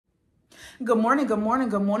Good morning, good morning,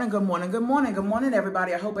 good morning, good morning, good morning, good morning,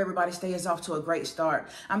 everybody. I hope everybody stays off to a great start.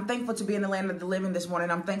 I'm thankful to be in the land of the living this morning.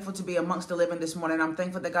 I'm thankful to be amongst the living this morning. I'm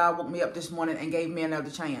thankful that God woke me up this morning and gave me another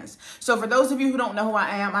chance. So for those of you who don't know who I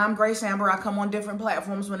am, I'm Grace Amber. I come on different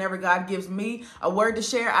platforms whenever God gives me a word to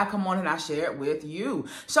share. I come on and I share it with you.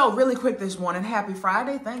 So really quick this morning, happy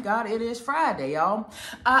Friday. Thank God it is Friday, y'all.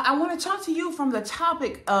 I want to talk to you from the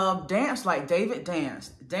topic of dance like David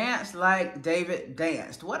danced. Dance like David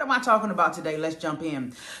danced. What am I talking about today? Let's jump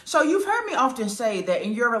in. So you've heard me often say that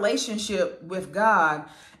in your relationship with God,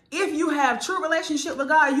 if you have true relationship with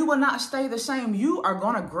God, you will not stay the same. You are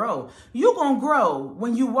going to grow. You're going to grow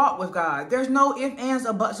when you walk with God. There's no ifs, ands,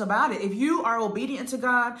 or buts about it. If you are obedient to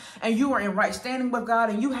God and you are in right standing with God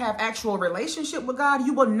and you have actual relationship with God,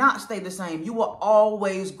 you will not stay the same. You will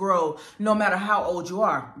always grow no matter how old you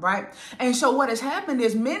are, right? And so what has happened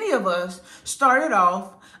is many of us started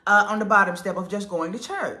off on the bottom step of just going to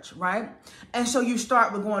church, right? And so you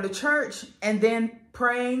start with going to church and then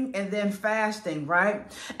praying and then fasting,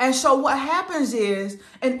 right? And so what happens is,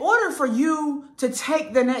 in order for you to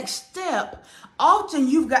take the next step, often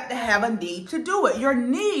you've got to have a need to do it. Your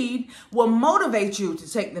need will motivate you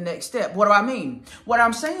to take the next step. What do I mean? What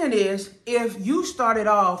I'm saying is, if you started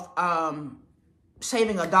off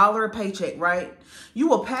saving $1 a paycheck, right? You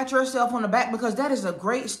will pat yourself on the back because that is a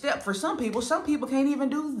great step for some people. Some people can't even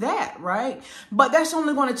do that, right? But that's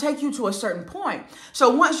only going to take you to a certain point. So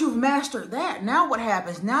once you've mastered that, now what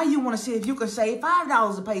happens? Now you want to see if you can save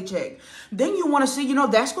 $5 a paycheck. Then you want to see,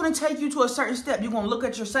 that's going to take you to a certain step. You're going to look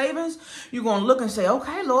at your savings. You're going to look and say,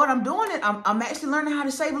 okay, Lord, I'm doing it. I'm actually learning how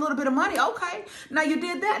to save a little bit of money. Okay, now you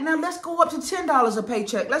did that. Now let's go up to $10 a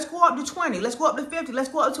paycheck. Let's go up to 20. Let's go up to 50. Let's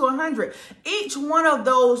go up to 100. Each one of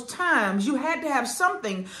those times, you had to have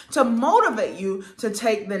something to motivate you to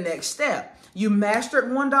take the next step. You mastered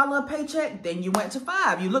 $1 a paycheck, then you went to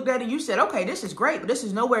 $5. You looked at it, you said, okay, this is great, but this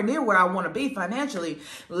is nowhere near where I want to be financially.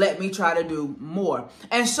 Let me try to do more.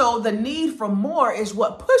 And so the need for more is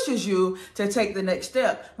what pushes you to take the next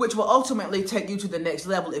step, which will ultimately take you to the next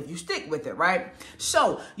level if you stick with it, right?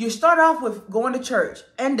 So you start off with going to church,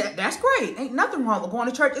 and that's great. Ain't nothing wrong with going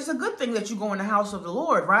to church. It's a good thing that you go in the house of the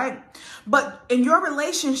Lord, right? But in your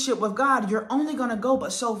relationship with God, you're only going to go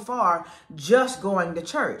but so far just going to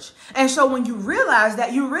church. And so when you realize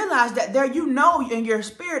that there, in your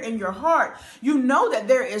spirit, in your heart, that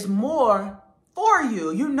there is more for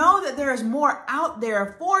you. You know that there is more out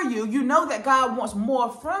there for you. You know that God wants more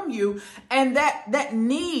from you. And that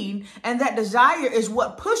need and that desire is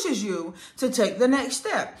what pushes you to take the next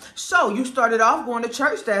step. So you started off going to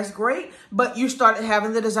church. That's great. But you started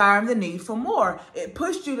having the desire and the need for more. It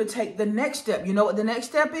pushed you to take the next step. You know what the next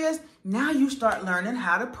step is? Now you start learning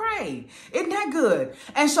how to pray. Isn't that good?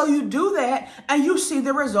 And so you do that and you see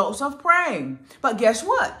the results of praying. But guess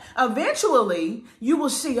what? Eventually you will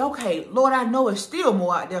see, okay, Lord, I know it's still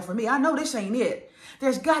more out there for me. I know this ain't it.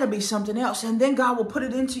 There's got to be something else. And then God will put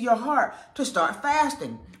it into your heart to start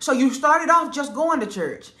fasting. So you started off just going to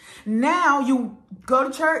church. Now you go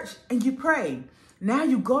to church and you pray. Now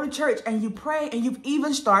you go to church and you pray and you've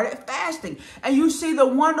even started fasting and you see the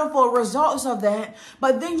wonderful results of that.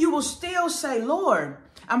 But then you will still say, Lord,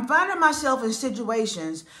 I'm finding myself in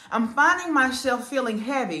situations. I'm finding myself feeling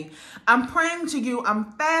heavy. I'm praying to you.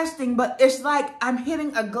 I'm fasting, but it's like I'm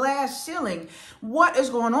hitting a glass ceiling. What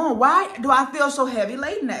is going on? Why do I feel so heavy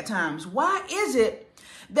laden at times? Why is it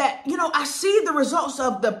that, I see the results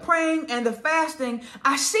of the praying and the fasting.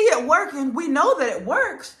 I see it working. We know that it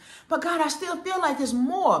works. But God, I still feel like there's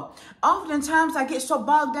more. Oftentimes I get so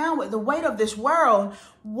bogged down with the weight of this world.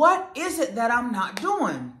 What is it that I'm not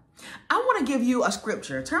doing? I want to give you a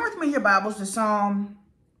scripture. Turn with me in your Bibles to Psalm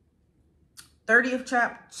 30th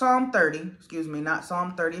chapter. Psalm 30, not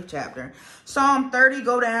Psalm 30th chapter. Psalm 30,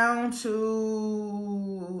 go down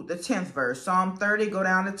to the 10th verse. Psalm 30, go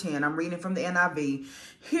down to 10. I'm reading from the NIV.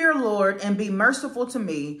 Hear, Lord, and be merciful to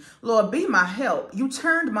me. Lord, be my help. You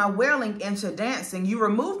turned my wailing into dancing. You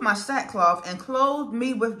removed my sackcloth and clothed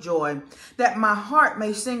me with joy, that my heart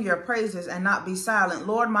may sing your praises and not be silent.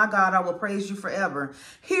 Lord, my God, I will praise you forever.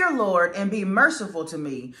 Hear, Lord, and be merciful to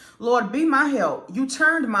me. Lord, be my help. You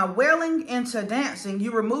turned my wailing into dancing.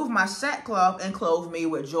 You removed my sackcloth and clothed me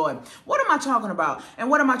with joy. What am I talking about? And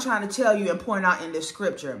what am I trying to tell you and point out in this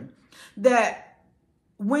scripture? That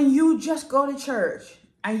when you just go to church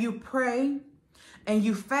and you pray and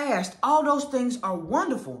you fast, all those things are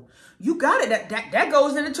wonderful. You got it. That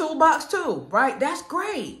goes in the toolbox too, right? That's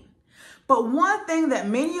great. But one thing that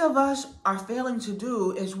many of us are failing to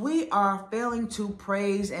do is we are failing to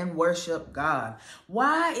praise and worship God.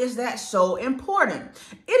 Why is that so important?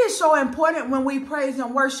 It is so important when we praise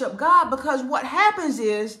and worship God because what happens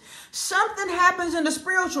is something happens in the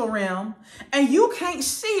spiritual realm and you can't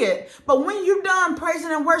see it. But when you're done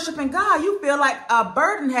praising and worshiping God, you feel like a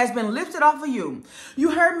burden has been lifted off of you.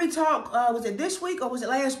 You heard me talk, was it this week or was it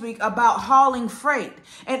last week, about hauling freight?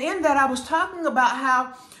 And in that I was talking about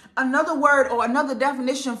how another word or another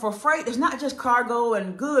definition for freight is not just cargo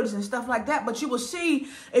and goods and stuff like that, but you will see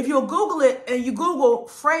if you'll Google it and you Google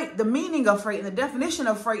freight, the meaning of freight and the definition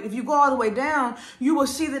of freight, if you go all the way down, you will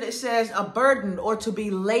see that it says a burden or to be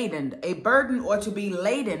laden, a burden or to be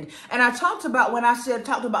laden. And I talked about when I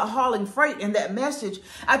talked about hauling freight in that message,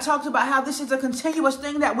 I talked about how this is a continuous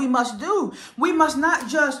thing that we must do. We must not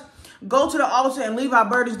just go to the altar and leave our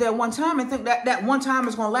burdens there one time and think that that one time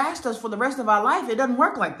is going to last us for the rest of our life. It doesn't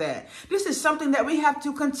work like that. This is something that we have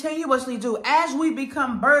to continuously do. As we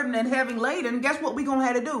become burdened and heavy laden, guess what we're going to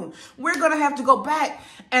have to do? We're going to have to go back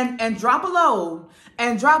and drop a load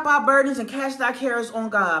and drop our burdens and cast our cares on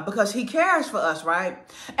God because he cares for us, right?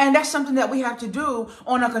 And that's something that we have to do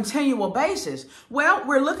on a continual basis. Well,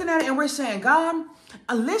 we're looking at it and we're saying, God,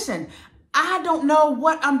 listen, I don't know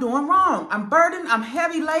what I'm doing wrong. I'm burdened. I'm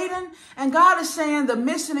heavy laden. And God is saying the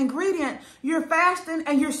missing ingredient, you're fasting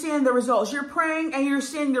and you're seeing the results. You're praying and you're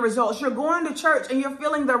seeing the results. You're going to church and you're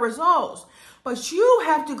feeling the results. But you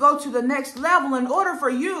have to go to the next level in order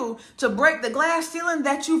for you to break the glass ceiling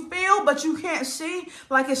that you feel, but you can't see,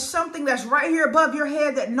 like it's something that's right here above your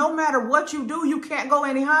head that no matter what you do, you can't go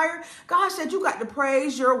any higher. God said you got to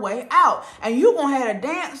praise your way out. And you're going to have to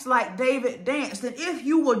dance like David danced. And if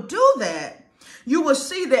you will do that, you will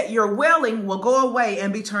see that your wailing will go away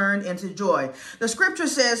and be turned into joy. The scripture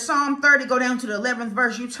says, Psalm 30, go down to the 11th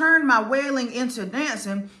verse. You turn my wailing into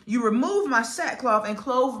dancing. You remove my sackcloth and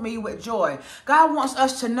clothe me with joy. God wants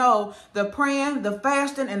us to know the praying, the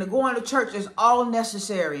fasting, and the going to church is all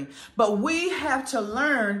necessary. But we have to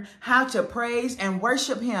learn how to praise and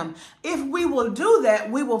worship him. If we will do that,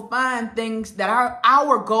 we will find things that are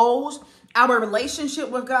our goals, our relationship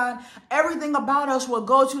with God, everything about us will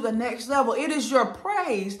go to the next level. It is your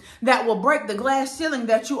praise that will break the glass ceiling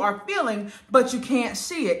that you are feeling, but you can't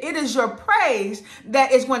see it. It is your praise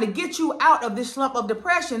that is going to get you out of this slump of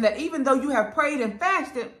depression that even though you have prayed and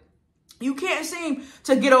fasted, you can't seem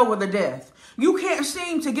to get over the death. You can't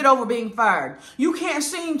seem to get over being fired. You can't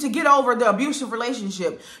seem to get over the abusive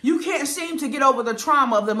relationship. You can't seem to get over the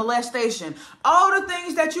trauma of the molestation. All the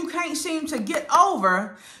things that you can't seem to get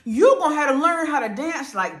over, you're going to have to learn how to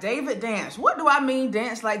dance like David danced. What do I mean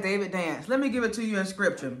dance like David danced? Let me give it to you in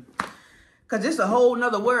scripture. Because it's a whole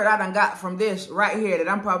nother word I done got from this right here that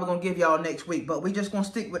I'm probably going to give y'all next week. But we just going to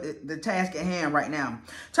stick with the task at hand right now.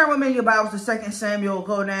 Turn with me in your Bibles to 2 Samuel.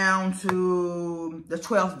 Go down to the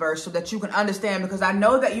 12th verse so that you can understand. Because I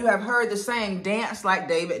know that you have heard the saying, dance like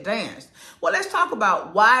David danced. Well, let's talk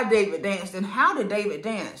about why David danced and how did David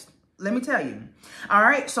dance. Let me tell you. All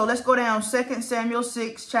right, so let's go down 2 Samuel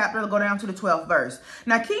 6 chapter, go down to the 12th verse.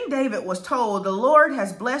 Now, King David was told, the Lord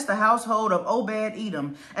has blessed the household of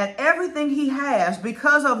Obed-Edom and everything he has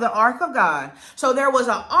because of the ark of God. So there was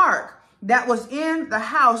an ark that was in the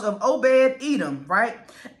house of Obed-Edom, right?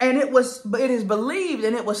 And it is believed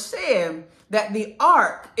and it was said that the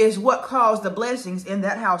ark is what caused the blessings in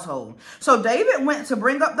that household. So David went to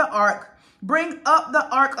bring up the ark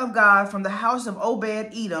of God from the house of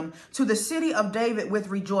Obed-Edom to the city of David with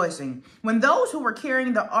rejoicing. When those who were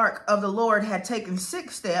carrying the ark of the Lord had taken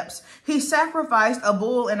 6 steps, he sacrificed a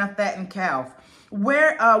bull and a fattened calf.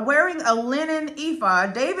 Wearing a linen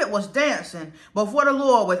ephod, David was dancing before the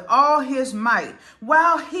Lord with all his might,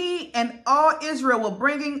 while he and all Israel were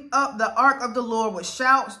bringing up the ark of the Lord with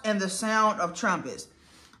shouts and the sound of trumpets.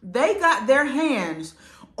 They got their hands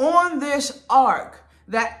on this ark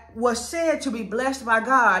that was said to be blessed by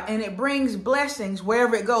God, and it brings blessings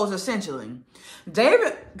wherever it goes, essentially.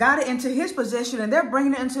 David got it into his possession, and they're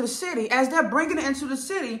bringing it into the city. As they're bringing it into the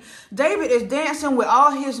city, David is dancing with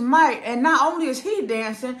all his might, and not only is he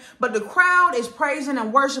dancing, but the crowd is praising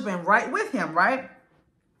and worshiping right with him, right?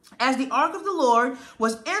 As the ark of the Lord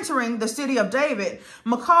was entering the city of David,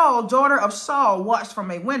 Michal, daughter of Saul, watched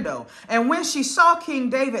from a window. And when she saw King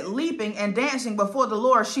David leaping and dancing before the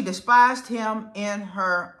Lord, she despised him in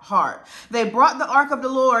her heart. They brought the ark of the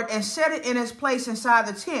Lord and set it in its place inside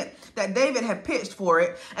the tent that David had pitched for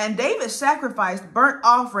it. And David sacrificed burnt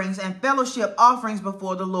offerings and fellowship offerings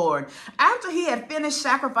before the Lord. After he had finished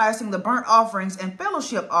sacrificing the burnt offerings and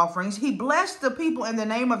fellowship offerings, he blessed the people in the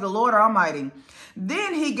name of the Lord Almighty.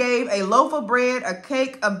 Then he gave a loaf of bread, a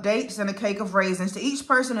cake of dates, and a cake of raisins to each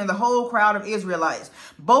person in the whole crowd of Israelites,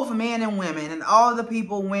 both men and women, and all the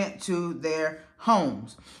people went to their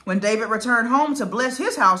homes. When David returned home to bless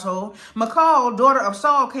his household, Michal, daughter of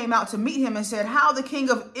Saul, came out to meet him and said, "How the king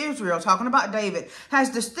of Israel," talking about David, "has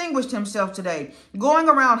distinguished himself today, going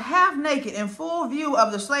around half naked in full view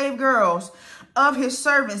of the slave girls of his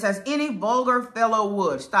servants as any vulgar fellow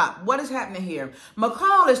would." Stop. What is happening here?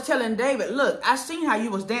 Michal is telling David, look, I seen how you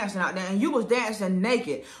was dancing out there and you was dancing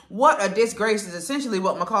naked. What a disgrace is essentially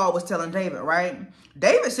what Michal was telling David, right?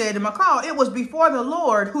 David said to Michal, "It was before the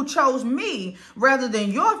Lord who chose me rather than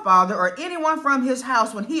your father or anyone from his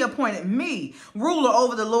house when he appointed me ruler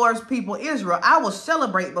over the Lord's people Israel. I will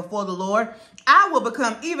celebrate before the Lord. I will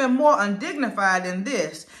become even more undignified than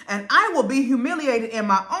this, and I will be humiliated in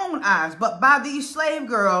my own eyes. But by these slave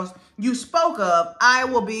girls you spoke of, I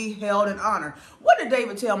will be held in honor." What did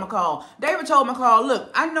David tell Michal? David told Michal, look,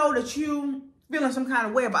 I know that you feeling some kind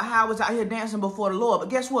of way about how I was out here dancing before the Lord. But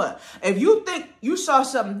guess what? If you think you saw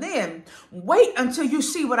something then, wait until you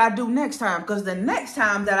see what I do next time. Because the next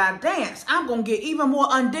time that I dance, I'm going to get even more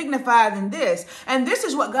undignified than this. And this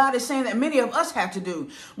is what God is saying that many of us have to do.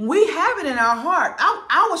 We have it in our heart.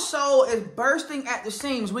 Our soul is bursting at the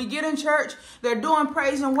seams. We get in church, they're doing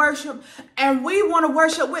praise and worship, and we want to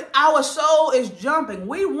worship with our soul is jumping.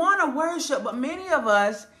 We want to worship, but many of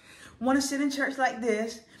us want to sit in church like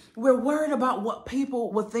this. We're worried about what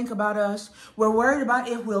people will think about us. We're worried about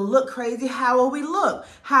if we'll look crazy. How will we look?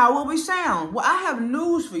 How will we sound? Well, I have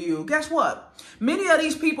news for you. Guess what? Many of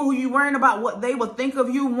these people who you're worrying about what they will think of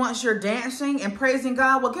you once you're dancing and praising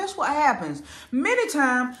God, well, guess what happens? Many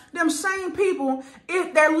times, them same people,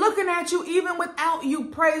 if they're looking at you even without you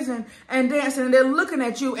praising and dancing, and they're looking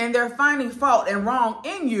at you and they're finding fault and wrong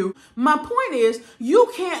in you. My point is,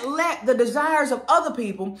 you can't let the desires of other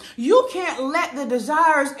people, you can't let the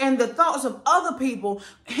desires and the thoughts of other people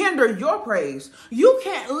hinder your praise. You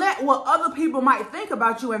can't let what other people might think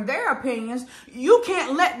about you and their opinions, you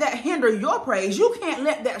can't let that hinder your praise. You can't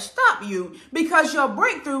let that stop you, because your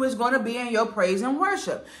breakthrough is going to be in your praise and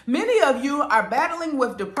worship. Many of you are battling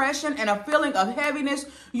with depression and a feeling of heaviness.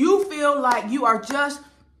 You feel like you are just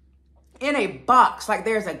in a box, like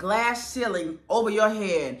there's a glass ceiling over your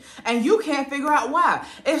head, and you can't figure out why.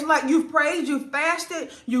 It's like you've prayed, you've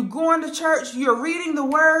fasted, you're going to church, you're reading the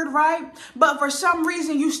word, right? But for some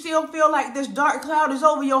reason, you still feel like this dark cloud is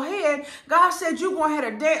over your head. God said you're going to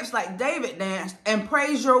have to dance like David danced and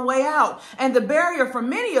praise your way out. And the barrier for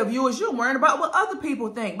many of you is you're worrying about what other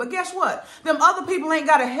people think. But guess what? Them other people ain't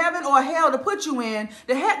got a heaven or a hell to put you in.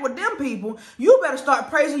 The heck with them people. You better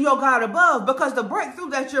start praising your God above, because the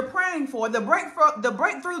breakthrough that you're praying for, the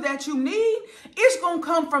breakthrough that you need, it's going to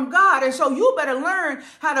come from God. And so you better learn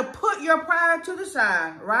how to put your pride to the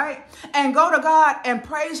side, right? And go to God and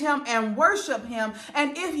praise him and worship him.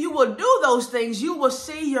 And if you will do those things, you will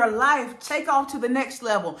see your life take off to the next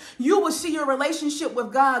level. You will see your relationship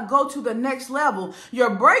with God go to the next level. Your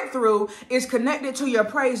breakthrough is connected to your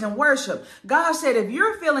praise and worship. God said, if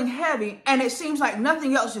you're feeling heavy and it seems like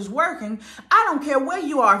nothing else is working, I don't care where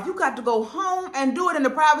you are. If you got to go home and do it in the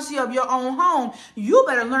privacy of your own home, you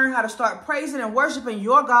better learn how to start praising and worshiping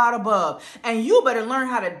your God above. And you better learn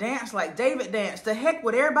how to dance like David danced. The heck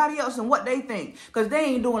with everybody else and what they think, because they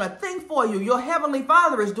ain't doing a thing for you. Your heavenly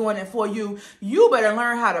Father is doing it for you. You better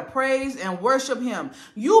learn how to praise and worship him.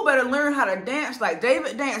 You better learn how to dance like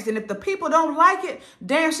David danced. And if the people don't like it,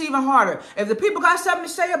 dance even harder. If the people got something to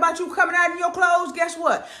say about you coming out in your clothes, guess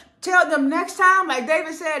what? Tell them next time, like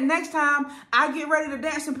David said, next time I get ready to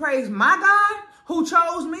dance and praise my God, who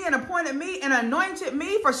chose me and appointed me and anointed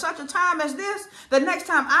me for such a time as this, the next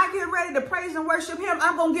time I get ready to praise and worship him,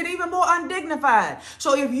 I'm going to get even more undignified.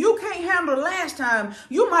 So if you can't handle the last time,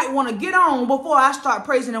 you might want to get on before I start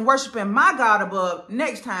praising and worshiping my God above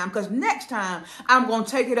next time, because next time I'm going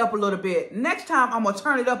to take it up a little bit. Next time I'm going to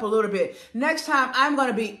turn it up a little bit. Next time I'm going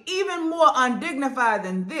to be even more undignified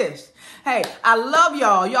than this. Hey, I love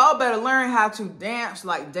y'all. Y'all better learn how to dance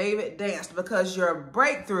like David danced, because your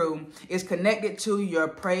breakthrough is connected to your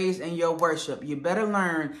praise and your worship. You better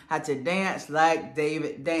learn how to dance like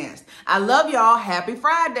David danced. I love y'all. Happy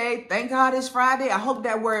Friday. Thank God it's Friday. I hope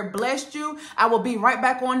that word blessed you. I will be right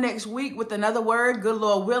back on next week with another word. Good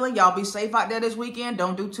Lord willing. Y'all be safe out there this weekend.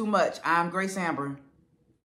 Don't do too much. I'm Grace Amber.